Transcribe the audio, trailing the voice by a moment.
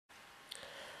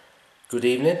Good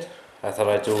evening. I thought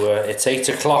I'd do, it's 8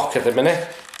 o'clock at the minute,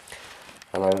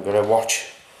 and I'm going to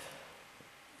watch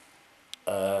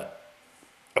a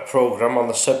programme on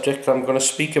the subject I'm going to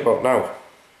speak about now.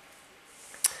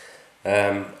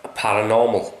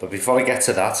 Paranormal. But before I get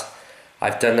to that,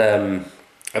 I've done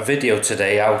a video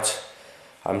today out.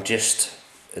 I'm just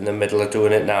in the middle of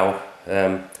doing it now.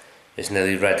 It's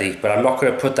nearly ready, but I'm not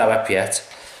going to put that up yet.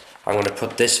 I'm going to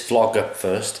put this vlog up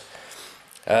first.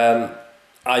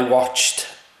 I watched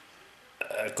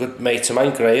a good mate of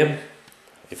mine, Graham.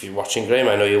 If you're watching, Graham,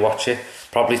 I know you watch it,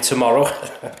 probably tomorrow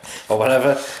or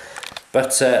whatever.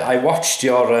 But I watched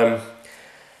your,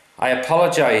 I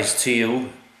apologise to you,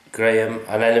 Graham,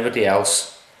 and anybody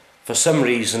else. For some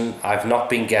reason, I've not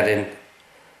been getting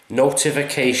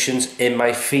notifications in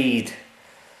my feed,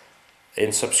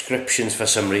 in subscriptions for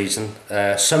some reason.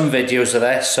 Some videos are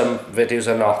there, some videos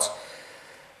are not.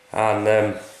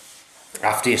 And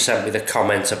after you sent me the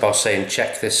comment about saying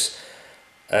check this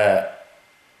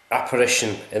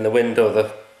apparition in the window,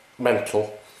 the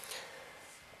mental,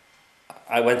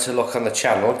 I went to look on the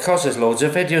channel, and because there's loads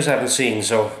of videos I haven't seen,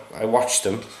 so I watched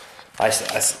them. I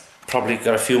probably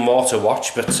got a few more to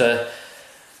watch, but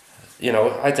you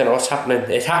know, I don't know what's happening.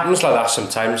 It happens like that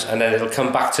sometimes, and then it'll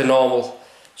come back to normal.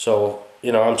 So,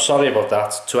 you know, I'm sorry about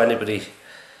that to anybody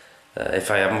if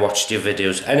I haven't watched your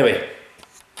videos. Anyway,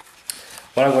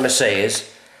 what I'm going to say is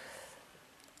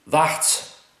that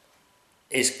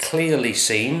is clearly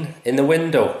seen in the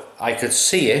window. I could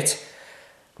see it.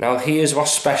 Now here's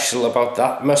what's special about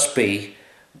that. Must be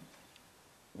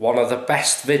one of the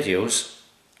best videos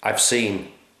I've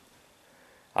seen,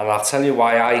 and I'll tell you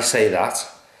why I say that.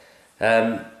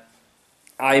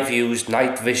 I've used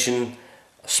night vision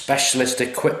specialist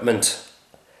equipment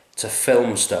to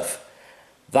film stuff.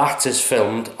 That is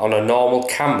filmed on a normal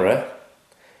camera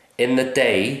in the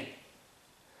day,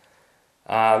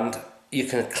 and you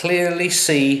can clearly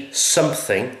see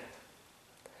something.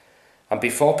 And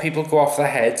before people go off their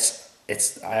heads,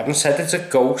 I haven't said it's a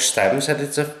ghost, I haven't said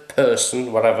it's a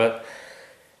person, whatever,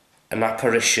 an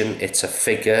apparition, it's a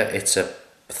figure, it's a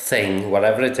thing,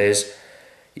 whatever it is.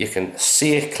 You can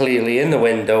see it clearly in the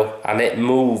window, and it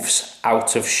moves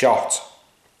out of shot.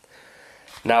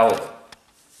 Now,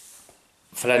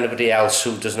 for anybody else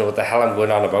who doesn't know what the hell I'm going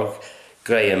on about,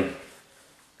 Graham,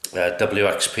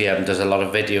 WXPM, does a lot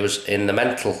of videos in the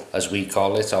mental, as we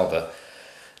call it, or the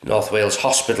North Wales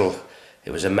Hospital. It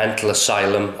was a mental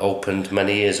asylum, opened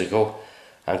many years ago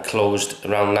and closed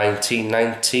around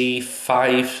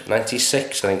 1995,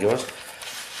 96 I think it was.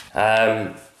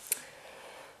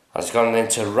 It's gone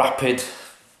into rapid,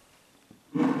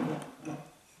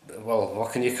 well,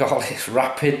 what can you call it,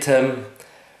 rapid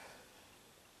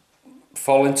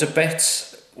fall into bits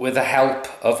with the help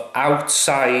of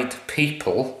outside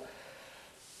people,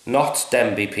 not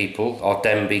Denby people or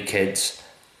Denby kids,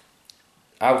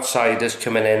 outsiders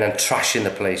coming in and trashing the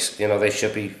place. You know, they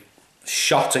should be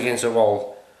shot against a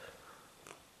wall.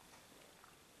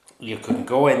 You can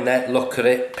go in there, look at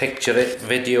it, picture it,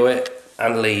 video it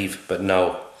and leave, but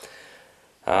no.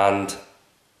 And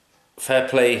fair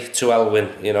play to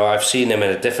Elwyn, you know, I've seen him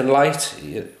in a different light.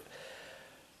 You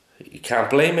can't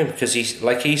blame him, because he's,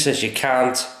 like he says, you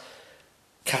can't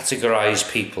categorise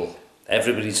people.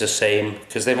 Everybody's the same,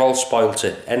 because they've all spoilt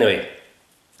it. Anyway,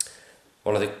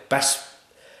 one of the best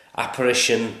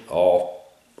apparition or,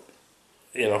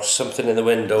 you know, something in the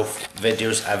window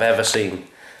videos I've ever seen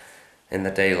in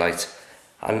the daylight.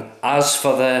 And as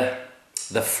for the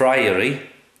friary,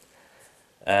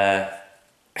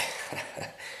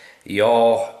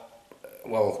 your,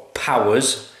 well,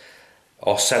 powers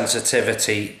or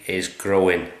sensitivity is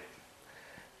growing.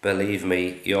 Believe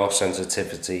me, your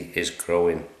sensitivity is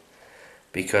growing,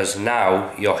 because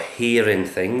now you're hearing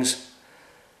things.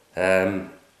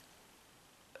 It'll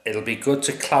be good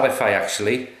to clarify,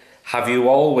 actually. Have you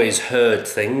always heard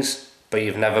things but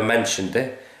you've never mentioned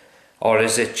it, or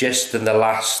is it just in the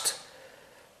last,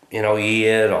 you know,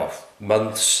 year or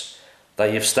months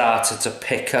that you've started to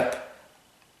pick up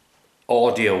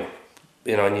audio,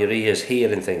 you know, in your ears,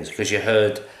 hearing things because you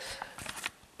heard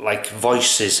like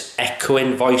voices,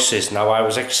 echoing voices? Now, I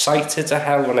was excited to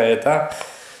hell when I heard that,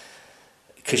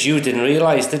 because you didn't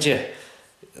realise, did you,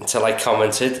 until I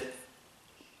commented,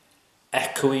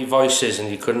 echoey voices,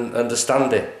 and you couldn't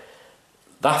understand it.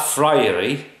 That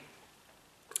friary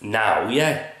now,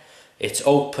 yeah, it's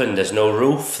open, there's no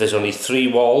roof, there's only 3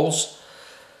 walls,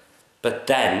 but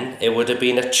then it would have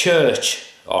been a church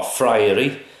or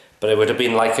friary, but it would have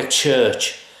been like a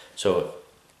church. So,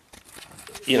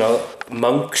 you know,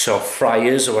 monks or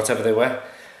friars or whatever they were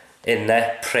in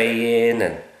there praying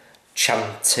and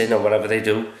chanting or whatever they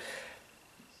do.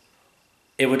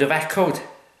 it would have echoed,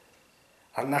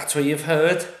 and that's what you've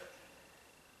heard.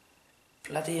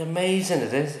 Bloody amazing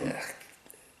it is.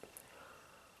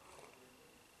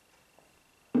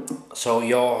 So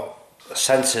your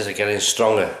senses are getting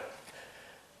stronger.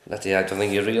 Bloody, I don't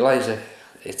think you realise it.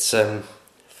 It's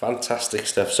fantastic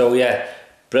stuff. So yeah,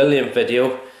 brilliant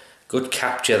video, good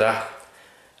capture that.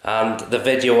 And the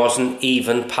video wasn't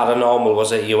even paranormal,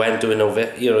 was it? You weren't doing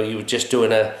you were just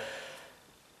doing a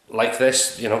like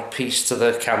this, you know, piece to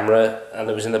the camera, and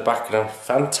it was in the background.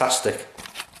 Fantastic.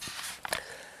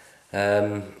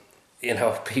 You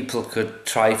know, people could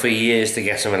try for years to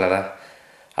get something like that.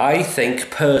 I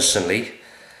think personally,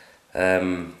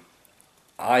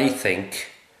 I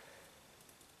think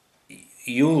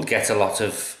you'll get a lot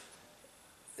of,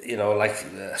 you know, like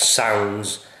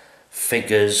sounds,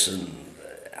 figures and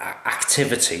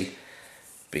activity,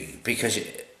 because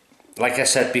like I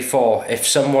said before, if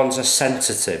someone's a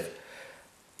sensitive,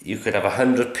 you could have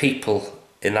 100 people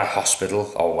in that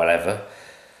hospital or whatever,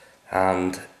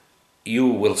 and you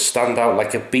will stand out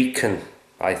like a beacon,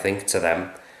 I think, to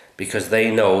them, because they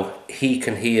know he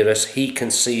can hear us, he can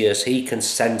see us, he can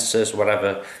sense us,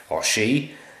 whatever, or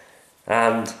she,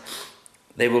 and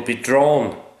they will be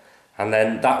drawn, and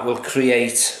then that will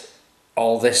create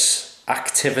all this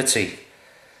activity.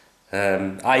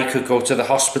 I could go to the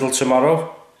hospital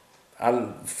tomorrow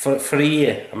and for a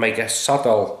year I may get sod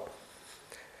all,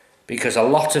 because a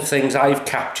lot of things I've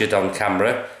captured on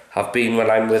camera have been when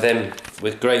I'm with him,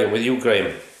 with Graham, with you,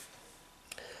 Graham.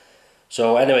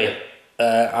 So anyway,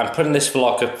 I'm putting this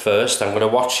vlog up first. I'm going to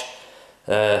watch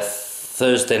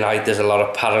Thursday night. There's a lot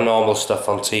of paranormal stuff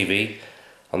on TV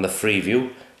on the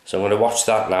Freeview, so I'm going to watch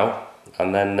that now,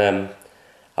 and then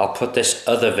I'll put this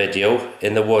other video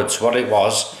in the woods. What it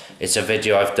was, it's a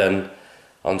video I've done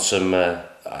on some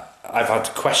I've had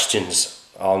questions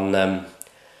on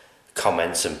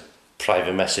comments and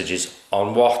private messages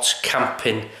on what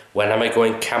camping, when am I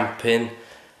going camping,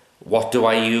 what do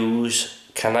I use,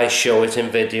 can I show it in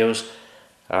videos,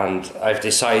 and I've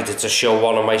decided to show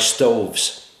one of my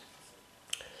stoves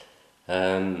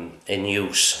in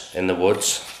use in the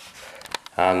woods.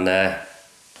 And I've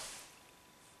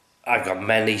got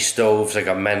many stoves, I've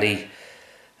got many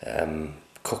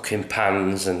cooking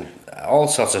pans and all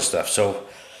sorts of stuff, so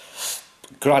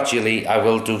gradually I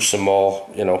will do some more,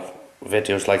 you know,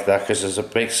 videos like that, because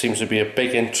there's seems to be a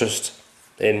big interest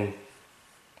in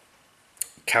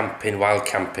camping, wild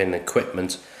camping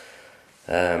equipment.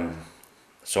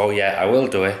 So yeah, I will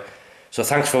do it. So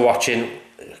thanks for watching.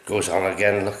 It goes on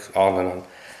again, look, on and on.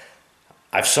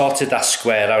 I've sorted that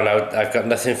square out now. I've got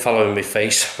nothing following my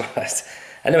face.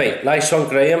 Anyway, nice one,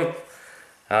 Graham,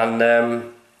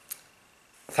 and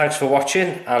thanks for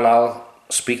watching, and I'll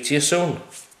speak to you soon.